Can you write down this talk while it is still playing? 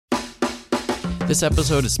This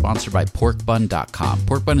episode is sponsored by porkbun.com.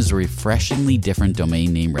 Porkbun is a refreshingly different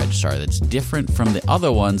domain name registrar that's different from the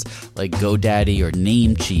other ones like GoDaddy or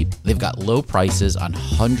Namecheap. They've got low prices on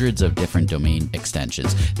hundreds of different domain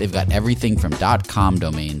extensions. They've got everything from .com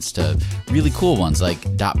domains to really cool ones like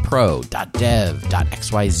 .pro, .dev,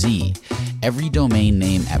 .xyz. Every domain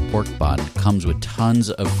name at Porkbun comes with tons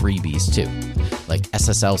of freebies too, like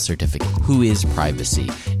SSL certificate, WHOIS privacy,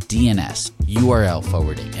 DNS, URL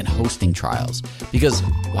forwarding, and hosting trials. Because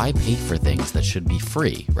why pay for things that should be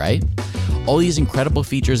free, right? All these incredible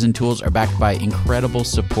features and tools are backed by incredible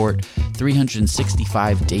support,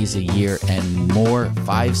 365 days a year, and more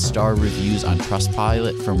 5-star reviews on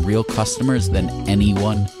Trustpilot from real customers than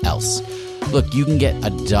anyone else. Look, you can get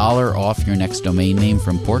 $1 off your next domain name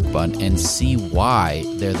from Porkbun and see why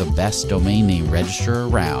they're the best domain name registrar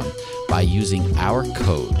around by using our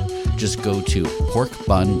code. Just go to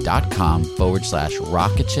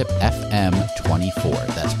porkbun.com/rocketshipfm24.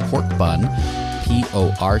 That's porkbun,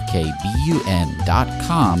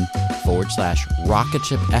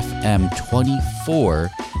 porkbun.com/rocketshipfm24.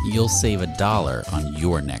 You'll save $1 on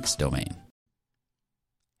your next domain.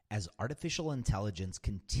 As artificial intelligence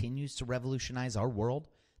continues to revolutionize our world,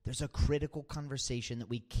 there's a critical conversation that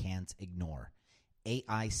we can't ignore: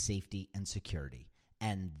 AI safety and security.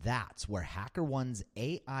 And that's where HackerOne's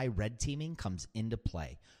AI red teaming comes into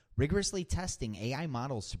play, rigorously testing AI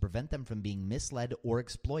models to prevent them from being misled or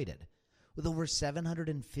exploited. With over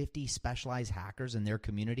 750 specialized hackers in their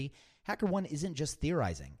community, HackerOne isn't just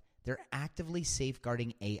theorizing. They're actively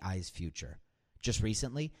safeguarding AI's future. Just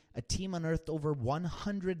recently, a team unearthed over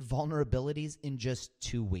 100 vulnerabilities in just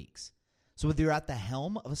 2 weeks. So whether you're at the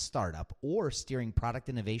helm of a startup or steering product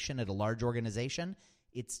innovation at a large organization,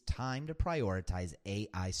 it's time to prioritize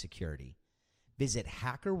AI security. Visit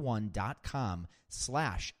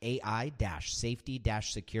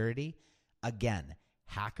hackerone.com/AI-safety-security. Again,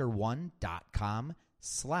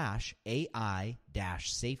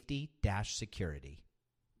 hackerone.com/AI-safety-security.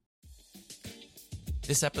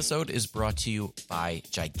 This episode is brought to you by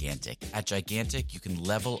Gigantic. At Gigantic, you can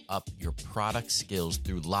level up your product skills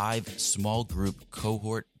through live, small group,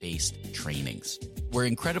 cohort-based trainings. We're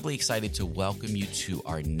incredibly excited to welcome you to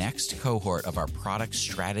our next cohort of our product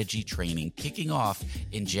strategy training, kicking off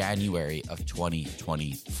in January of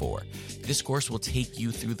 2024. This course will take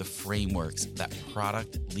you through the frameworks that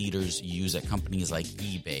product leaders use at companies like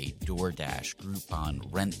eBay, DoorDash, Groupon,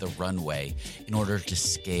 Rent the Runway in order to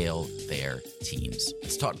scale their teams.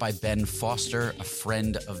 It's taught by Ben Foster, a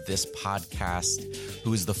friend of this podcast,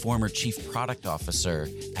 who is the former chief product officer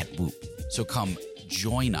at Whoop. So come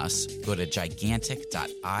join us. Go to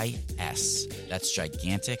gigantic.is. That's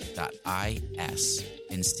gigantic.is.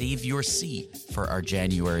 And save your seat for our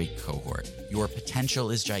January cohort. Your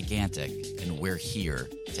potential is gigantic, and we're here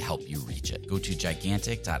to help you reach it. Go to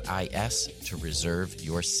gigantic.is to reserve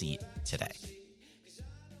your seat today.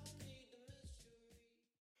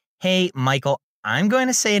 Hey, Michael, I'm going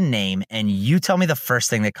to say a name, and you tell me the first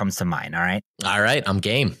thing that comes to mind, all right? All right, I'm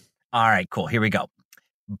game. All right, cool. Here we go.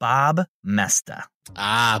 Bob Moesta.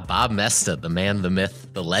 Bob Moesta, the man, the myth,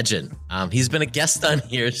 the legend. He's been a guest on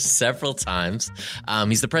here several times.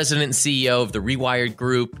 He's the president and CEO of the Rewired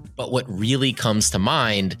Group. But what really comes to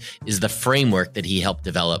mind is the framework that he helped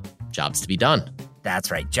develop, Jobs to be Done. That's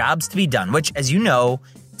right, Jobs to be Done, which, as you know,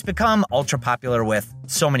 it's become ultra popular with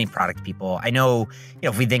so many product people. I know,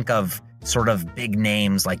 if we think of sort of big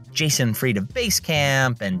names like Jason Fried of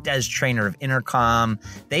Basecamp and Des Traynor of Intercom,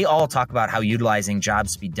 they all talk about how utilizing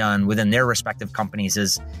Jobs to be Done within their respective companies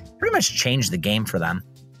has pretty much changed the game for them.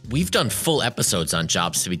 We've done full episodes on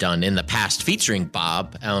Jobs to be Done in the past featuring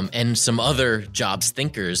Bob and some other jobs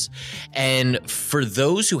thinkers. And for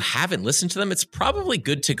those who haven't listened to them, it's probably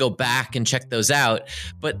good to go back and check those out.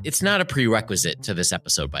 But it's not a prerequisite to this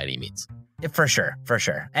episode by any means. For sure.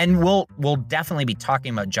 And we'll definitely be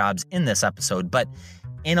talking about jobs in this episode, but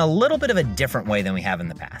in a little bit of a different way than we have in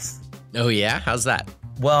the past. Oh, yeah? How's that?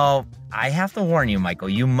 Well, I have to warn you, Michael,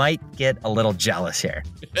 you might get a little jealous here.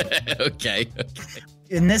 Okay.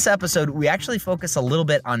 In this episode, we actually focus a little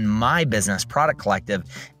bit on my business, Product Collective,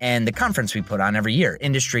 and the conference we put on every year,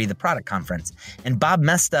 Industry, the Product Conference. And Bob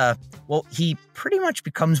Moesta, well, he pretty much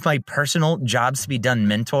becomes my personal Jobs to be Done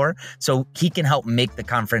mentor, so he can help make the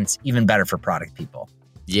conference even better for product people.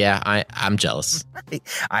 Yeah, I'm jealous.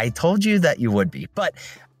 I told you that you would be, but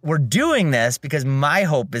we're doing this because my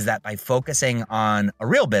hope is that by focusing on a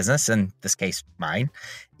real business, in this case, mine,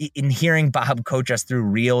 in hearing Bob coach us through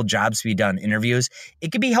real Jobs to be Done interviews,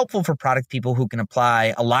 it could be helpful for product people who can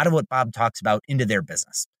apply a lot of what Bob talks about into their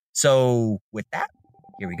business. So with that,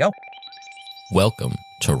 here we go. Welcome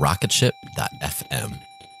to Rocketship.fm.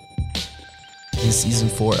 In season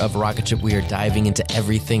 4 of Rocket Ship, we are diving into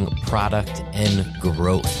everything product and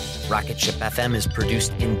growth. Rocket Ship FM is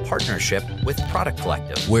produced in partnership with Product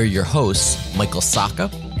Collective. We're your hosts, Michael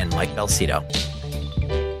Sacca and Mike Belcito.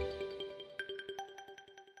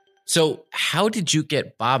 So how did you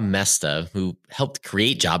get Bob Moesta, who helped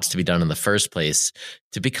create Jobs to be Done in the first place,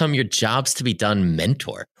 to become your Jobs to be Done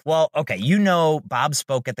mentor? Well, okay, Bob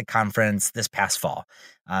spoke at the conference this past fall.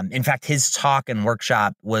 In fact, his talk and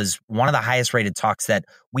workshop was one of the highest rated talks that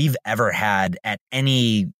we've ever had at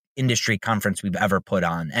any industry conference we've ever put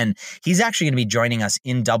on. And he's actually going to be joining us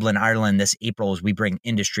in Dublin, Ireland this April as we bring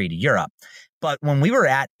industry to Europe. But when we were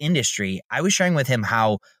at industry, I was sharing with him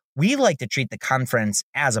how we like to treat the conference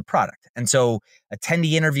as a product. And so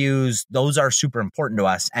attendee interviews, those are super important to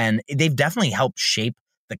us. And they've definitely helped shape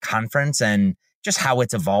the conference and just how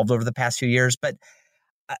it's evolved over the past few years. But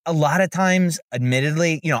a lot of times,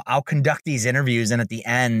 admittedly, I'll conduct these interviews and at the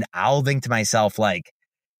end, I'll think to myself, like,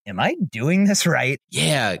 am I doing this right?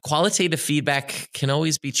 Yeah, qualitative feedback can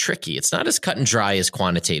always be tricky. It's not as cut and dry as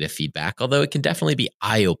quantitative feedback, although it can definitely be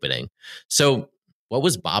eye-opening. So what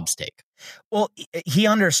was Bob's take? Well, he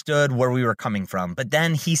understood where we were coming from, but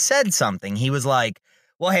then he said something. He was like,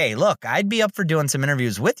 well, hey, look, I'd be up for doing some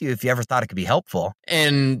interviews with you if you ever thought it could be helpful.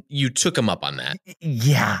 And you took him up on that.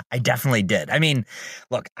 Yeah, I definitely did. I mean,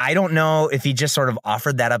 look, I don't know if he just sort of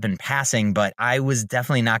offered that up in passing, but I was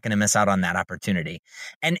definitely not going to miss out on that opportunity.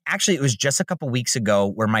 And actually, it was just a couple weeks ago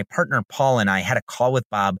where my partner, Paul, and I had a call with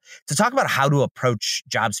Bob to talk about how to approach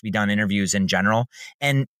Jobs to be Done interviews in general.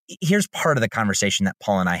 And here's part of the conversation that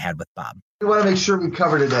Paul and I had with Bob. We want to make sure we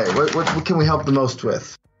cover today. What can we help the most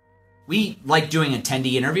with? We like doing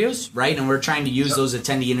attendee interviews, right? And we're trying to use those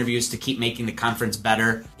attendee interviews to keep making the conference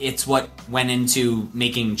better. It's what went into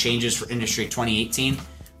making changes for Industry 2018.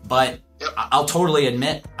 But I'll totally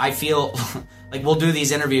admit, I feel like we'll do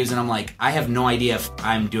these interviews and I'm like, I have no idea if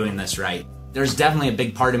I'm doing this right. There's definitely a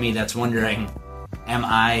big part of me that's wondering, am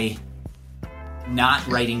I not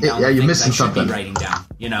writing down the things I should be writing down?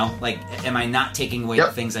 Am I not taking away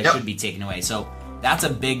the things I should be taking away? So that's a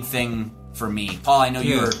big thing for me. Paul, I know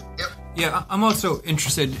you're... Yeah, I'm also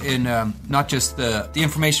interested in not just the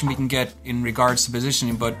information we can get in regards to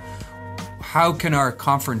positioning, but how can our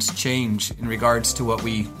conference change in regards to what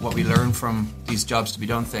we learn from these Jobs to be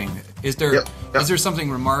Done thing? Is there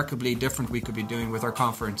something remarkably different we could be doing with our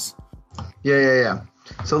conference? Yeah.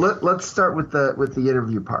 So let's start with the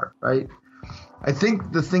interview part, right? I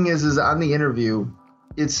think the thing is on the interview,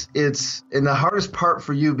 it's and the hardest part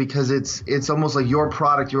for you because it's almost like your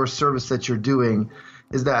product, your service that you're doing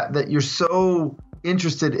is that you're so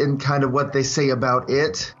interested in kind of what they say about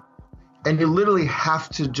it, and you literally have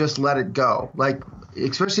to just let it go. Like,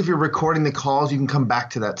 especially if you're recording the calls, you can come back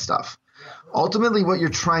to that stuff. Ultimately, what you're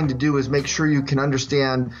trying to do is make sure you can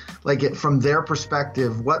understand, like, it from their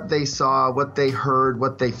perspective, what they saw, what they heard,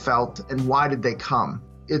 what they felt, and why did they come.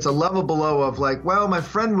 It's a level below of like, well, my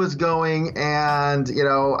friend was going and,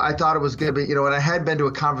 I thought it was going to be, and I had been to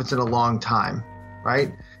a conference in a long time,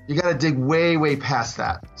 right? You got to dig way, way past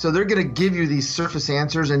that. So they're going to give you these surface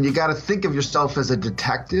answers, and you got to think of yourself as a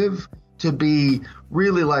detective to be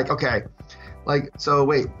really like, okay, so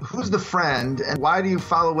wait, who's the friend and why do you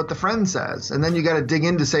follow what the friend says? And then you got to dig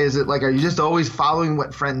in to say, is it like, are you just always following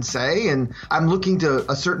what friends say? And I'm looking to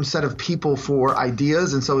a certain set of people for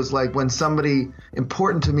ideas. And so it's like when somebody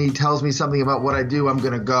important to me tells me something about what I do, I'm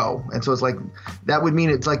going to go. And so it's like, that would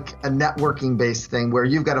mean it's like a networking based thing where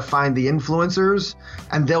you've got to find the influencers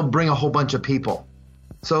and they'll bring a whole bunch of people.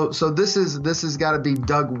 So this has got to be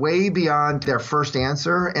dug way beyond their first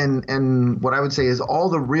answer, and what I would say is all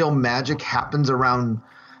the real magic happens around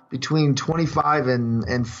between 25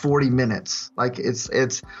 and 40 minutes. Like it's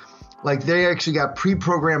like they actually got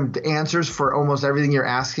pre-programmed answers for almost everything you're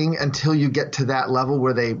asking until you get to that level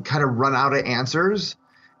where they kind of run out of answers,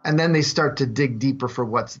 and then they start to dig deeper for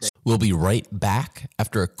what's there. We'll be right back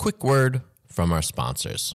after a quick word from our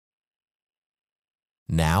sponsors.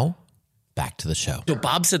 Now, back to the show. So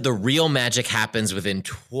Bob said the real magic happens within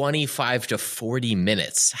 25 to 40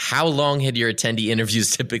 minutes. How long had your attendee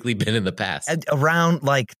interviews typically been in the past? Around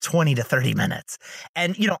like 20 to 30 minutes.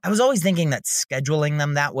 And, I was always thinking that scheduling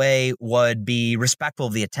them that way would be respectful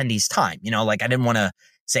of the attendees' time. I didn't want to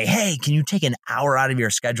say, hey, can you take an hour out of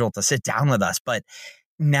your schedule to sit down with us? But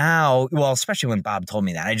now, well, especially when Bob told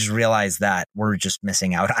me that, I just realized that we're just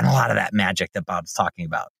missing out on a lot of that magic that Bob's talking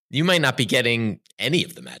about. You might not be getting any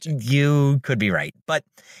of the magic. You could be right. But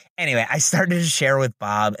anyway, I started to share with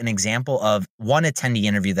Bob an example of one attendee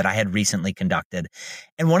interview that I had recently conducted.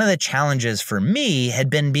 And one of the challenges for me had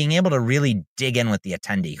been being able to really dig in with the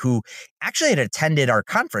attendee who actually had attended our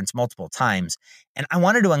conference multiple times. And I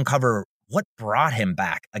wanted to uncover what brought him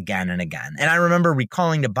back again and again. And I remember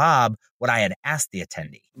recalling to Bob what I had asked the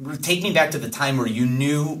attendee. Take me back to the time where you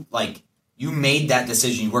knew, like, you made that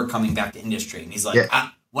decision, you were coming back to industry. And he's like,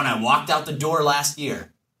 when I walked out the door last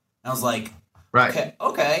year, I was like, right.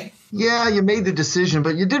 Okay. Yeah, you made the decision,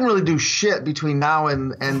 but you didn't really do shit between now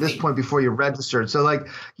and this point before you registered. So like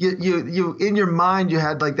you in your mind, you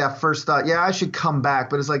had like that first thought, yeah, I should come back.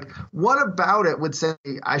 But it's like, what about it would say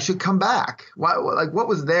I should come back? What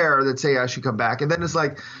was there that say I should come back? And then it's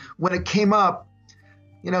like, when it came up,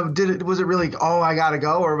 was it really, I got to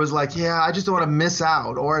go? Or it was like, yeah, I just don't want to miss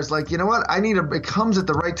out. Or it's like, you know what? it comes at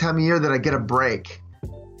the right time of year that I get a break.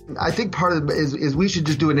 I think part of it is we should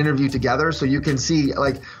just do an interview together so you can see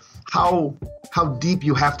like how deep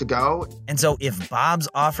you have to go. And so if Bob's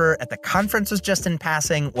offer at the conference was just in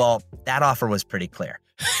passing, well, that offer was pretty clear.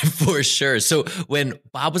 For sure. So when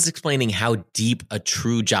Bob was explaining how deep a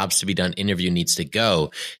true Jobs to be Done interview needs to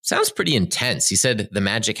go, it sounds pretty intense. He said the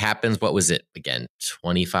magic happens. What was it again?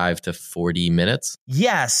 25 to 40 minutes?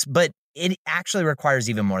 Yes, but it actually requires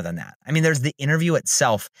even more than that. I mean, there's the interview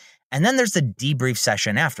itself, and then there's the debrief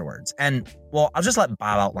session afterwards. And well, I'll just let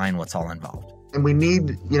Bob outline what's all involved. And we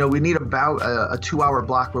need about a 2-hour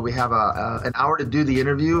block where we have an hour to do the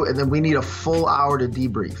interview, and then we need a full hour to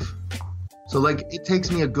debrief. So like it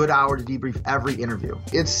takes me a good hour to debrief every interview.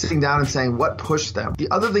 It's sitting down and saying what pushed them. The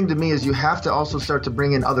other thing to me is you have to also start to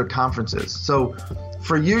bring in other conferences. So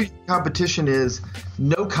for you, competition is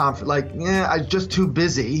no conference, I'm just too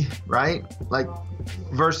busy, right? Like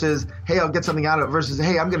versus, hey, I'll get something out of it versus,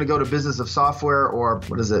 hey, I'm going to go to Business of Software or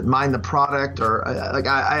Mind the Product or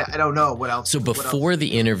I don't know what else. So before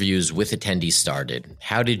the interviews with attendees started,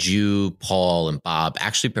 how did you, Paul and Bob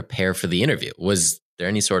actually prepare for the interview? Was there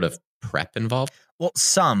any sort of prep involved? Well,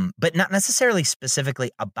 some, but not necessarily specifically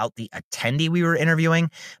about the attendee we were interviewing,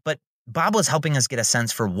 but Bob was helping us get a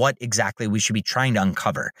sense for what exactly we should be trying to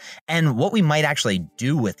uncover and what we might actually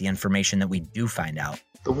do with the information that we do find out.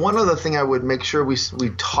 The one other thing I would make sure we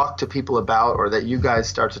talk to people about, or that you guys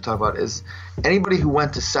start to talk about, is anybody who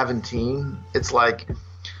went to 17, it's like,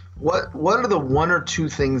 what are the one or two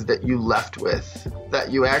things that you left with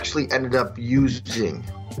that you actually ended up using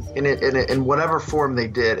in whatever form they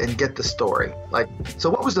did, and get the story? Like, so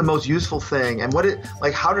what was the most useful thing, and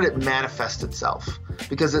how did it manifest itself?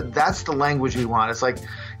 Because that's the language we want. It's like,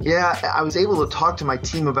 yeah, I was able to talk to my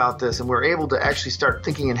team about this, and we're able to actually start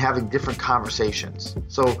thinking and having different conversations.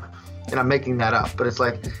 So, and I'm making that up, but it's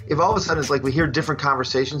like, if all of a sudden it's like we hear different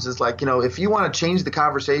conversations, it's like, if you want to change the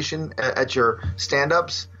conversation at your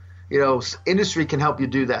stand-ups, industry can help you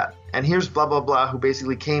do that. And here's blah, blah, blah, who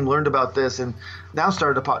basically came, learned about this, and now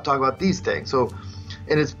started to talk about these things. So,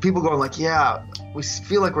 and it's people going like, yeah, we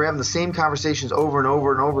feel like we're having the same conversations over and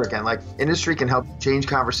over and over again. Like, industry can help change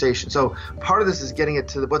conversation. So part of this is getting it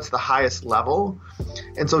to what's the highest level.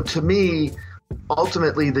 And so to me,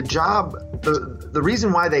 ultimately the job, the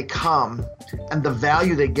reason why they come and the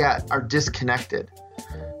value they get are disconnected.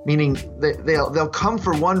 Meaning they'll come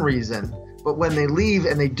for one reason, but when they leave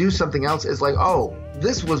and they do something else, it's like, oh,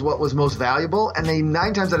 this was what was most valuable. And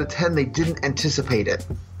 9 times out of 10, they didn't anticipate it.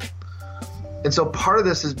 And so part of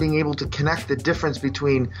this is being able to connect the difference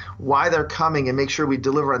between why they're coming and make sure we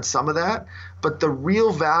deliver on some of that. But the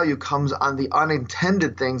real value comes on the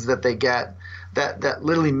unintended things that they get that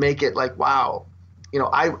literally make it like, wow,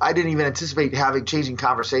 I didn't even anticipate changing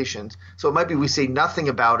conversations. So it might be we say nothing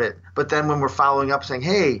about it, but then when we're following up saying,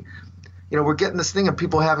 hey, we're getting this thing of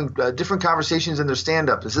people having different conversations in their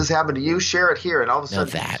stand-up. Does this happen to you? Share it here. And all of a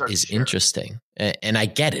sudden, now that is interesting. And I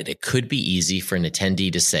get it. It could be easy for an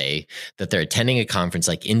attendee to say that they're attending a conference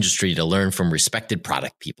like industry to learn from respected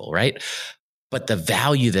product people, right? But the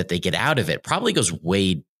value that they get out of it probably goes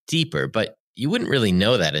way deeper, but you wouldn't really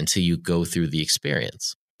know that until you go through the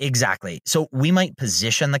experience. Exactly. So we might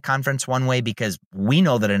position the conference one way because we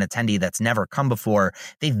know that an attendee that's never come before,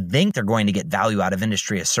 they think they're going to get value out of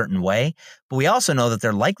industry a certain way, but we also know that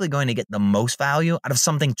they're likely going to get the most value out of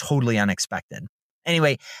something totally unexpected.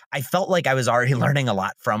 Anyway, I felt like I was already learning a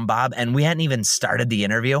lot from Bob, and we hadn't even started the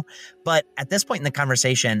interview. But at this point in the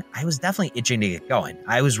conversation, I was definitely itching to get going.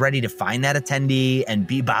 I was ready to find that attendee and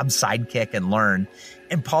be Bob's sidekick and learn.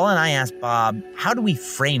 And Paul and I asked Bob, how do we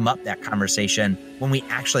frame up that conversation when we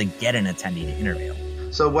actually get an attendee to interview?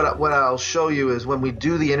 So what I'll show you is when we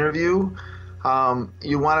do the interview,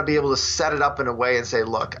 you want to be able to set it up in a way and say,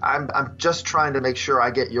 look, I'm just trying to make sure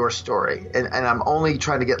I get your story. And I'm only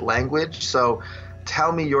trying to get language. So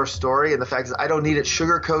tell me your story. And the fact is I don't need it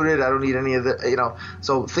sugar-coated. I don't need any of the,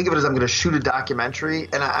 so think of it as I'm going to shoot a documentary,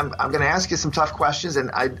 and I'm going to ask you some tough questions,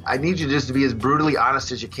 and I need you just to be as brutally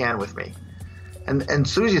honest as you can with me. And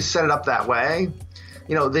as soon as you set it up that way,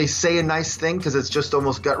 they say a nice thing because it's just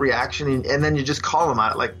almost gut reaction, and then you just call them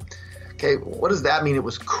out. Like, okay, what does that mean? It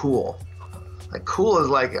was cool. Like, cool is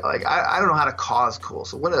like I don't know how to cause cool.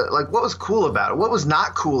 So what was cool about it? What was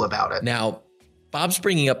not cool about it? Now, Bob's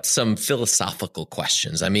bringing up some philosophical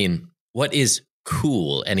questions. I mean, what is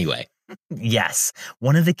cool anyway? Yes.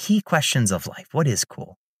 One of the key questions of life. What is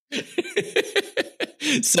cool?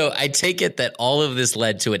 So I take it that all of this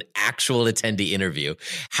led to an actual attendee interview.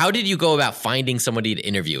 How did you go about finding somebody to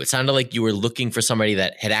interview? It sounded like you were looking for somebody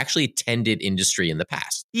that had actually attended industry in the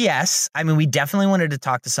past. Yes. I mean, we definitely wanted to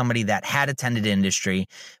talk to somebody that had attended industry.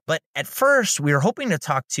 But at first, we were hoping to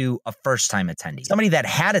talk to a first-time attendee, somebody that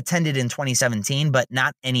had attended in 2017, but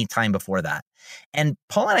not any time before that. And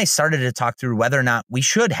Paul and I started to talk through whether or not we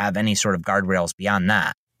should have any sort of guardrails beyond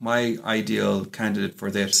that. My ideal candidate for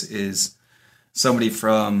this is somebody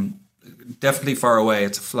from definitely far away.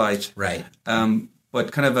 It's a flight. Right.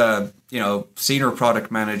 But kind of a, senior product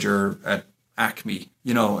manager at Acme,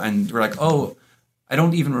 and we're like, oh, I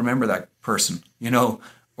don't even remember that person,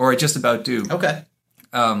 or I just about do. Okay.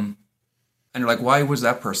 And you're like, why was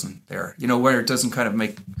that person there? Where it doesn't kind of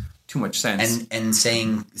make too much sense. And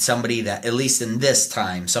saying somebody that, at least in this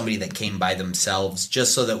time, somebody that came by themselves,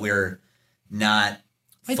 just so that we're not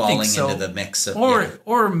falling into the mix of,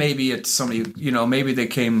 or maybe it's somebody, maybe they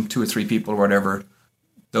came 2 or 3 people or whatever.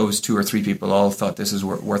 Those 2 or 3 people all thought this is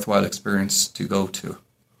worthwhile experience to go to.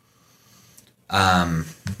 But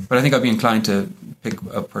I think I'd be inclined to pick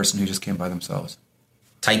a person who just came by themselves.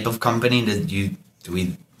 Type of company, do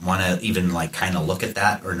we want to even kind of look at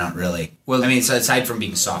that, or not really? Well, I mean, so aside from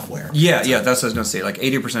being software. Yeah, that's what I was going to say. Like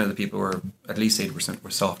 80% of the people at least 80%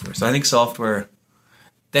 were software. So I think software,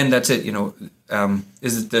 then that's it.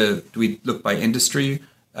 Is it do we look by industry,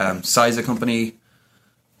 size of company?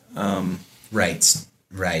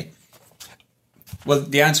 Right. Well,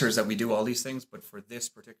 the answer is that we do all these things, but for this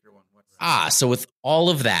particular one. So with all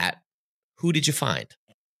of that, who did you find?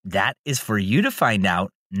 That is for you to find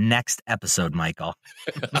out next episode, Michael.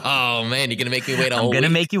 Oh, man, you're going to make me wait a whole week? I'm going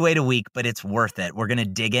to make you wait a week, but it's worth it. We're going to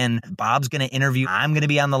dig in. Bob's going to interview. I'm going to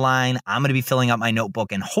be on the line. I'm going to be filling out my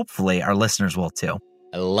notebook, and hopefully our listeners will too.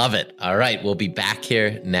 I love it. All right, we'll be back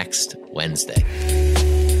here next Wednesday.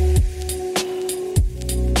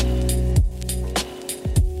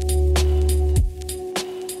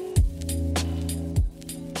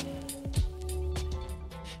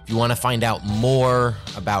 If you want to find out more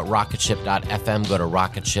about rocketship.fm, go to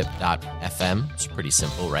rocketship.fm. It's pretty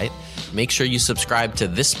simple, right? Make sure you subscribe to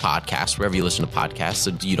this podcast wherever you listen to podcasts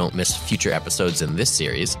so you don't miss future episodes in this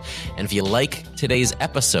series. And if you like today's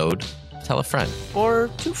episode, tell a friend. Or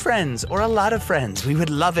 2 friends, or a lot of friends. We would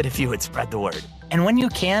love it if you would spread the word. And when you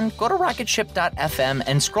can, go to rocketship.fm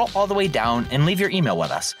and scroll all the way down and leave your email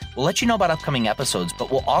with us. We'll let you know about upcoming episodes,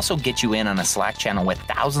 but we'll also get you in on a Slack channel with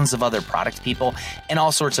thousands of other product people and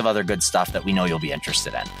all sorts of other good stuff that we know you'll be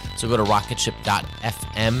interested in. So go to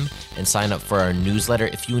rocketship.fm and sign up for our newsletter.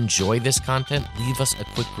 If you enjoy this content, leave us a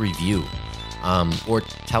quick review. Or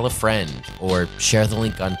tell a friend, or share the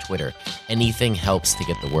link on Twitter. Anything helps to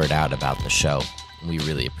get the word out about the show. We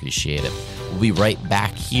really appreciate it. We'll be right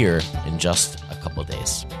back here in just a couple of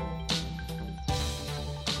days.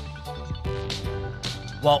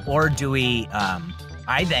 Well, or do we,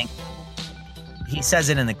 I think, he says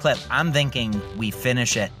it in the clip, I'm thinking we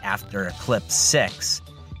finish it after clip 6.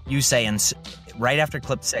 You say, and right after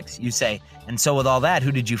clip 6, you say, and so with all that,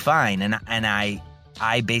 who did you find? And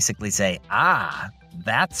I basically say,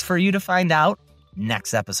 that's for you to find out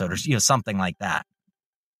next episode, or something like that.